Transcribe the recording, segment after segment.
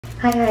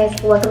Hi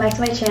guys, welcome back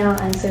to my channel.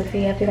 I'm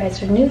Sophia. If you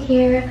guys are new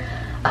here.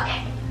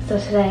 Okay, so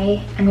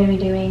today I'm going to be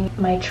doing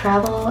my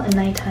travel and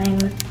nighttime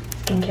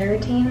skincare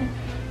routine.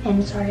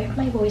 And sorry if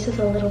my voice is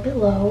a little bit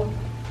low.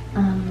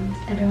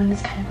 Everyone is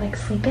kind of like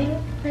sleeping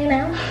right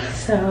now.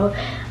 So,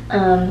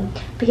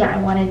 but yeah, I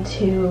wanted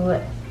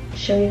to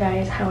show you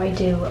guys how I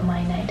do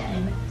my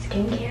nighttime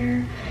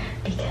skincare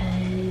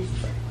because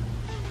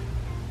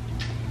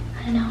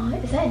I don't know,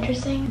 is that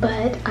interesting?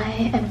 But I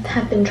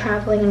have been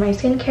traveling and my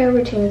skincare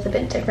routine is a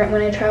bit different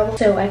when I travel.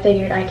 So I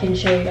figured I can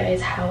show you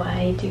guys how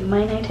I do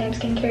my nighttime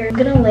skincare. I'm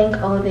gonna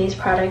link all of these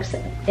products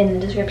in the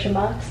description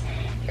box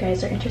if you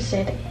guys are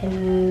interested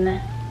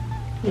in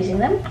using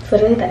them. It's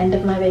literally the end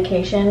of my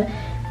vacation.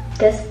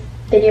 This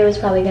video is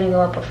probably gonna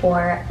go up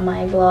before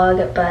my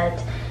vlog, but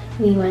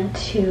we went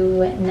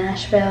to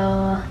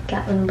Nashville,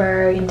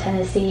 Gatlinburg in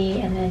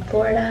Tennessee, and then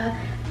Florida.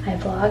 I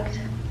vlogged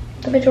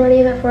the majority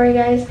of it for you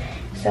guys,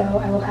 so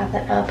I will have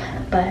that up.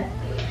 But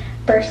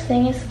first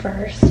thing is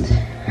first,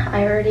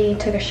 I already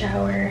took a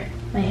shower.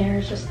 My hair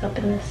is just up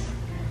in this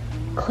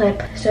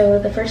clip. So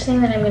the first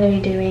thing that I'm going to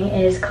be doing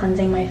is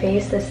cleansing my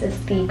face. This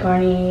is the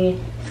Garnier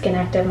Skin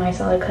Active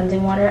Micellar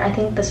Cleansing Water. I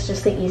think this is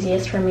just the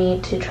easiest for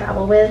me to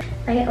travel with.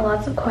 I get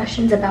lots of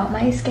questions about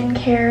my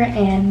skincare,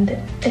 and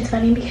it's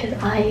funny because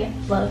I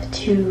love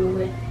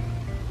to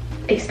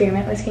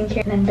experiment with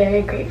skincare, and I'm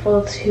very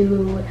grateful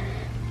to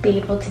be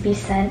able to be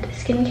sent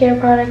skincare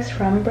products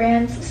from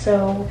brands.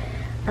 So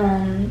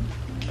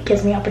it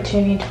gives me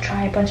opportunity to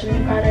try a bunch of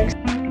new products.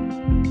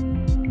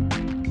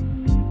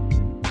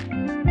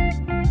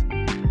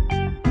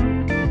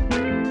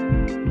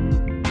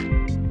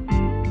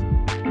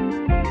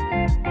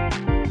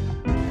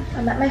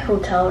 I'm at my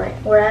hotel, right?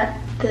 We're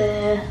at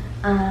the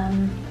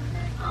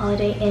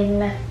Holiday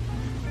Inn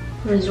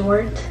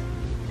Resort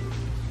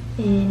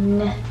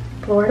in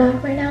Florida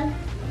right now.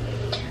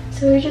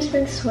 So we've just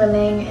been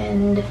swimming,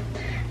 and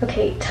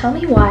okay, tell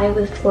me why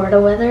with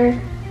Florida weather,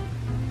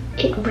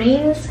 it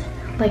rains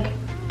like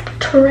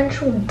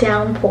torrential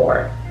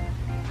downpour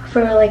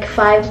for like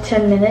 5 to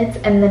 10 minutes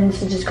and then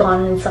it's just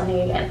gone and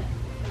sunny again.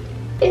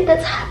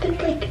 That's happened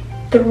like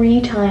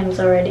 3 times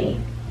already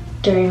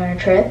during our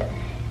trip.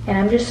 And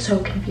I'm just so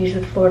confused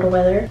with Florida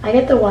weather. I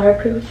get the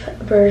waterproof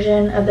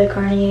version of the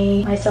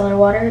Garnier Micellar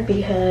Water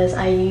because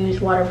I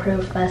use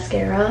waterproof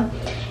mascara.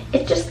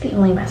 It's just the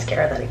only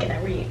mascara that I can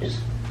ever use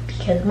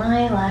because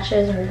my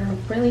lashes are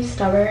really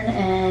stubborn,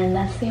 and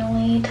that's the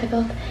only type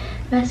of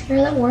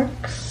mascara that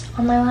works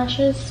on my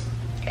lashes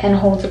and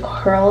holds a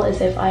curl as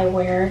if I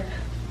wear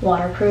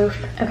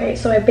waterproof. Okay,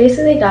 so I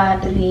basically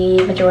got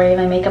the majority of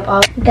my makeup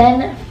off.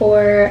 Then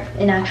for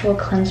an actual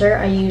cleanser,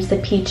 I use the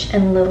Peach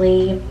and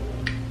Lily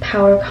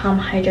Power Calm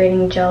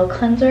Hydrating Gel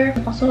Cleanser.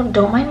 Also,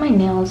 don't mind my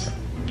nails.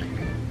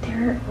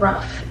 They're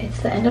rough. It's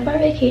the end of our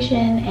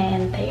vacation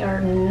and they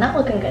are not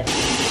looking good.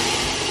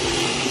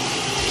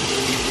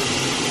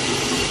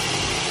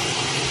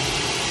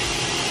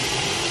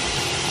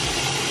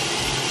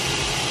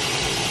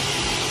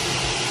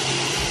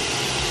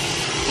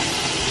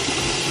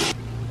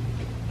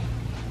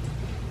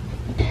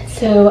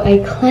 So I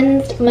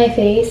cleansed my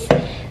face.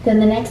 Then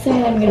the next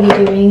thing I'm going to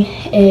be doing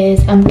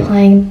is I'm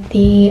applying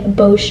the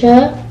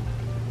Boscia,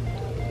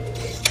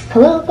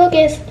 hello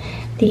focus,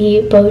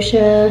 the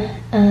Boscia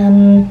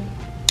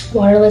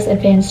Waterless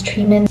Advanced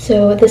Treatment.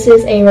 So this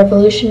is a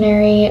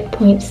revolutionary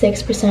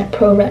 0.6%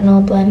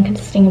 pro-retinol blend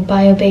consisting of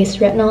bio-based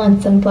retinol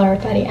and sunflower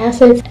fatty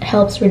acids. It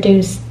helps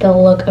reduce the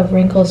look of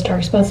wrinkles,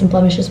 dark spots, and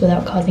blemishes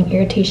without causing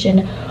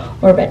irritation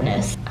or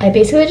redness. I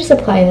basically just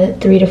apply the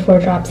 3 to 4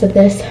 drops of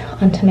this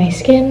onto my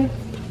skin,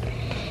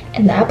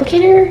 and the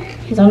applicator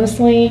is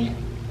honestly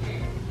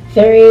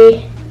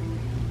very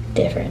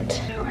different.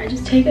 So I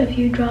just take a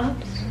few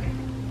drops,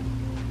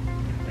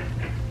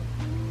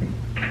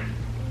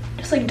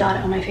 just like dot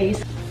it on my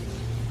face,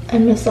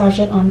 and massage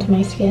it onto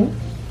my skin.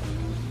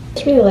 I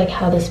just really like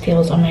how this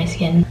feels on my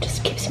skin.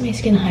 Just keeps my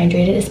skin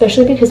hydrated,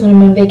 especially because when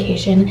I'm on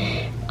vacation,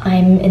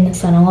 I'm in the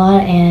sun a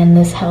lot and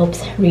this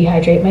helps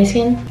rehydrate my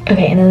skin.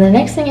 Okay, and then the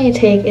next thing I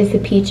take is the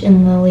Peach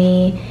and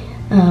Lily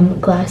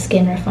Glass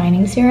Skin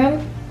Refining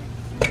Serum.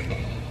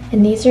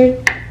 And these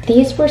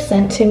were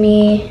sent to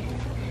me.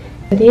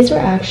 These were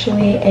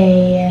actually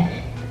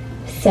a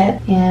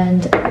set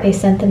and they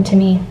sent them to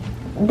me.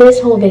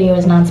 This whole video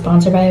is not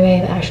sponsored, by the way.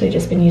 I've actually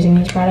just been using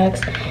these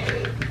products.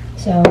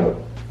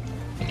 So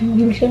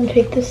I'm just gonna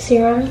take this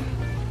serum.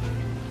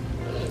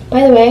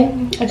 By the way,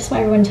 I just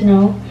want everyone to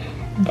know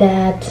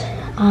that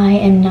I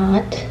am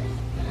not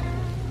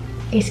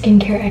a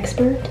skincare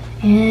expert,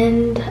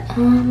 and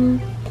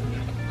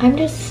I'm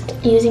just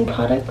using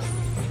products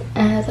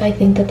as I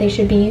think that they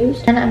should be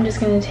used. And I'm just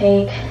going to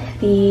take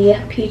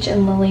the Peach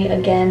and Lily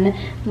Again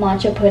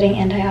Matcha Pudding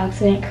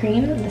Antioxidant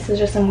Cream. This is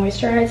just a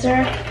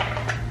moisturizer,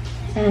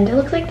 and it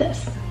looks like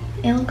this.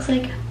 It looks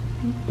like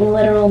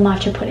literal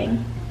matcha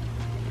pudding.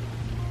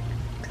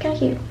 It's kind of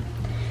cute.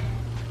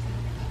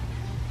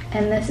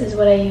 And this is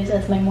what I use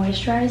as my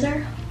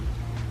moisturizer.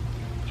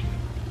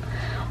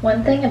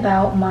 One thing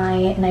about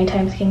my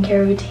nighttime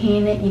skincare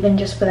routine, even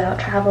just without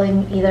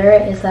traveling either,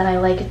 is that I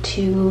like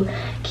to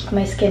keep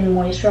my skin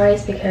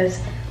moisturized because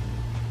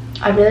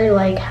I really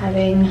like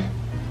having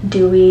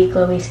dewy,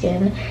 glowy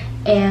skin,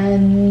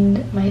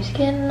 and my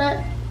skin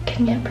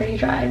can get pretty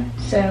dry,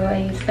 so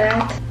I use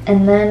that.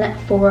 And then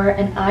for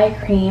an eye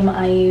cream,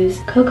 I use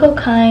Cocoa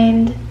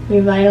Kind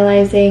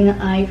Revitalizing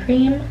Eye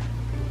Cream,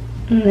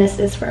 and this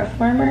is for a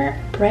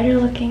firmer, brighter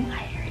looking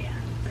eye area.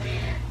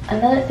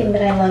 Another thing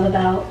that I love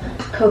about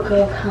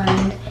Cocoa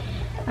Kind,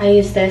 I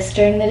use this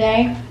during the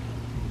day.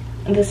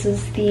 This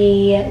is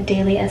the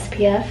Daily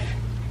SPF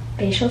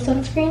facial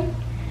sunscreen,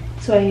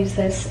 so I use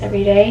this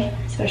every day,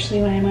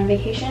 especially when I'm on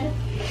vacation.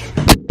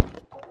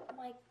 Oh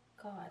my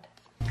god.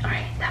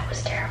 Alright, that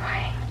was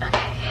terrifying.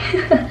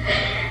 Okay.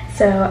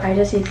 So I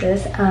just use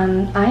this.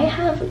 I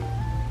have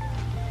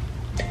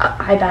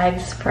eye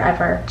bags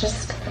forever,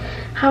 just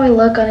how I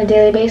look on a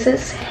daily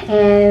basis,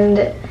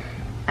 and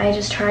I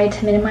just try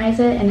to minimize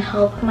it and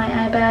help my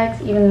eye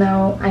bags, even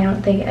though I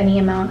don't think any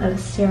amount of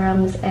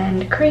serums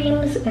and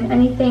creams and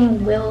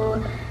anything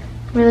will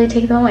really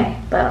take them away,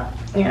 but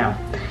you know.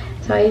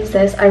 So I use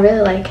this. I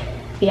really like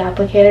the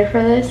applicator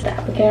for this. The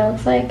applicator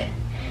looks like,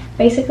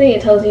 basically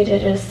it tells you to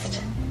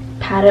just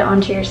pat it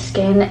onto your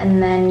skin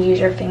and then use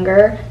your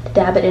finger to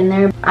dab it in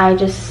there. I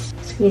just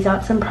squeeze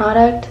out some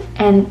product,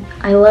 and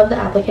I love the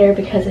applicator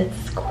because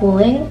it's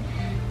cooling.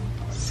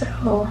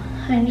 So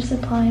I'm just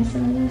applying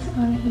some of this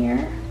on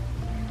here.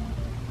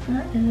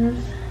 That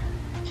is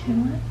too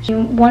much.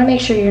 You want to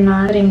make sure you're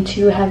not putting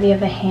too heavy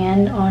of a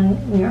hand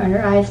on your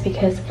under eyes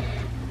because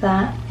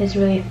that is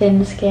really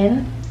thin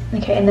skin.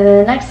 Okay, and then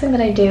the next thing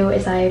that I do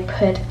is I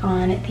put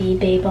on the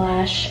Baby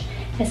Lash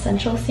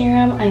Essential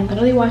Serum. I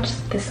literally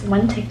watched this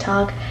one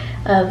TikTok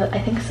of, I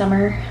think,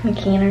 Summer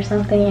McKean or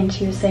something, and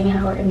she was saying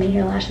how it made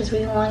her lashes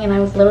really long, and I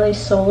was literally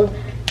sold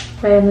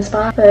right on the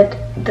spot. But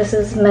this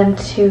is meant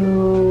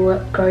to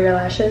grow your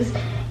lashes,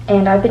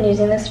 and I've been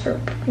using this for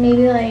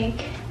maybe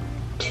like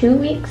 2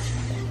 weeks,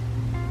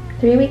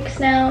 3 weeks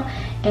now,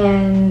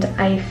 and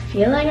I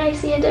feel like I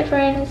see a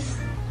difference.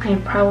 I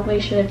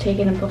probably should have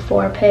taken a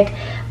before pic,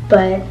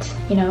 but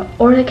you know,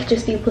 or it could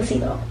just be a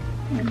placebo.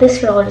 This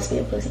could all just be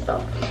a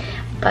placebo,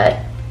 but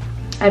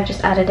I've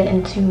just added it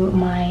into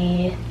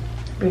my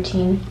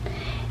routine,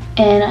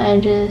 and I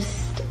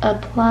just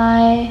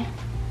apply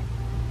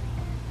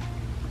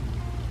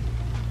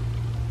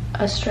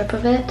a strip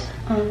of it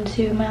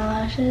onto my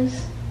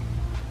lashes.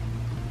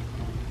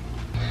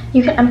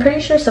 You can, I'm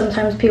pretty sure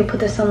sometimes people put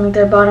this on like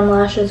their bottom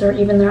lashes or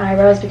even their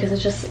eyebrows because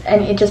it's just,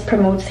 and it just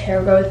promotes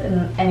hair growth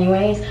in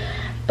anyways,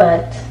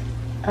 but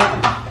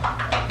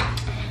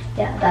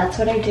yeah, that's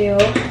what I do.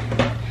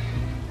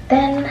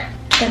 Then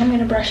I'm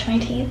gonna brush my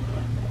teeth.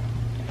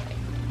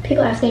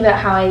 People ask me about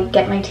how I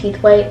get my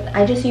teeth white.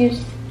 I just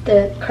use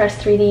the Crest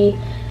 3D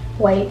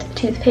white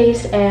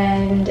toothpaste,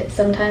 and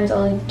sometimes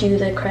I'll do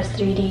the Crest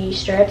 3D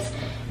strips,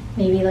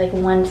 maybe like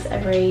once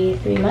every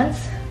 3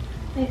 months,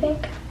 I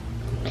think.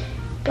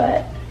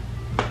 But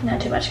not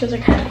too much because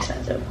they're kind of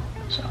expensive.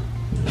 So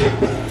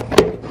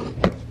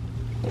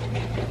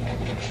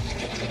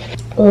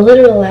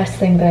literally the last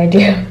thing that I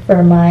do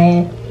for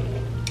my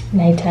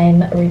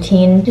nighttime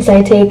routine is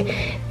I take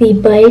the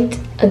Bite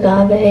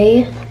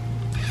Agave,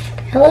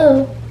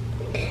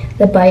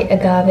 the Bite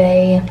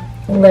Agave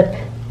lip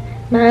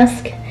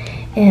mask,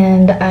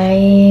 and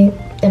I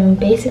am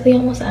basically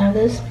almost out of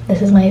this.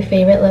 This is my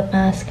favorite lip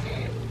mask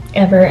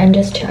ever, and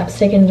just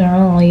chapstick in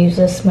general. I'll use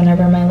this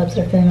whenever my lips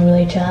are feeling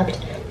really chapped,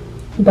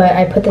 but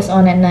I put this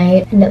on at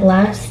night and it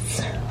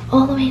lasts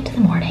all the way into the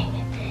morning.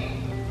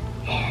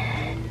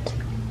 And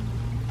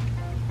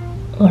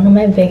one of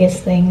my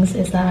biggest things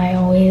is that I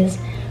always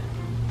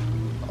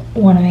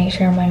want to make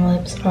sure my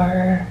lips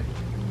are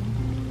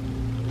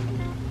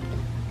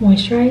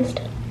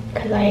moisturized,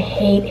 because I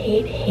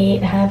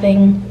hate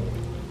having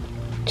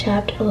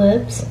chapped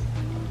lips,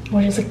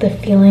 or just like the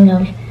feeling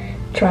of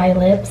dry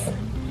lips,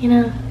 you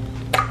know.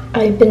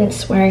 I've been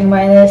swearing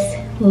by this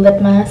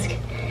lip mask,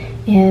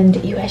 and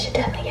you guys should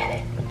definitely get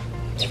it.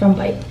 It's from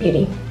Bite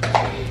Beauty.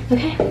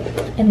 Okay,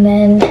 and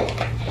then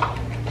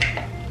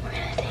we're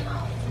gonna take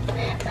off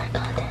our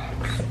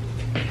contacts.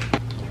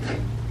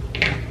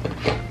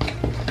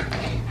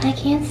 I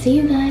can't see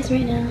you guys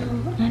right now.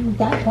 I'm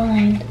that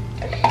blind.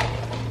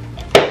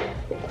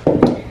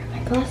 My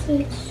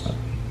glasses.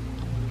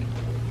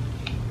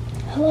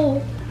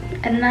 Hello.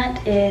 And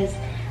that is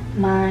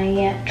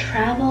my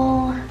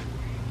travel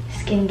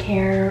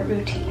skincare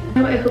routine.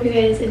 I hope you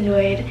guys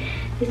enjoyed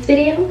this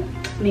video.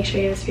 Make sure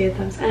you give this video a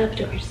thumbs up,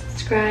 don't forget to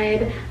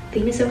subscribe,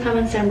 leave me some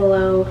comments down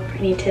below for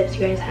any tips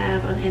you guys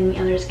have on any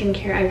other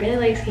skincare. I really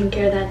like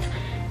skincare that's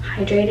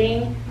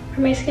hydrating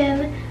for my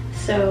skin,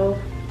 so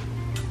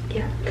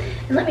yeah.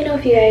 And let me know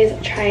if you guys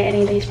try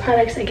any of these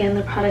products. Again,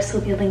 the products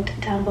will be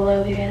linked down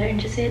below if you guys are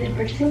interested in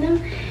purchasing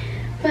them.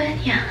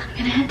 But yeah, I'm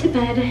gonna head to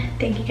bed.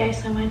 Thank you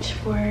guys so much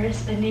for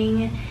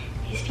spending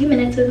these few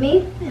minutes with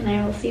me, and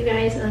I will see you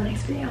guys in the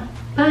next video.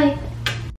 Bye!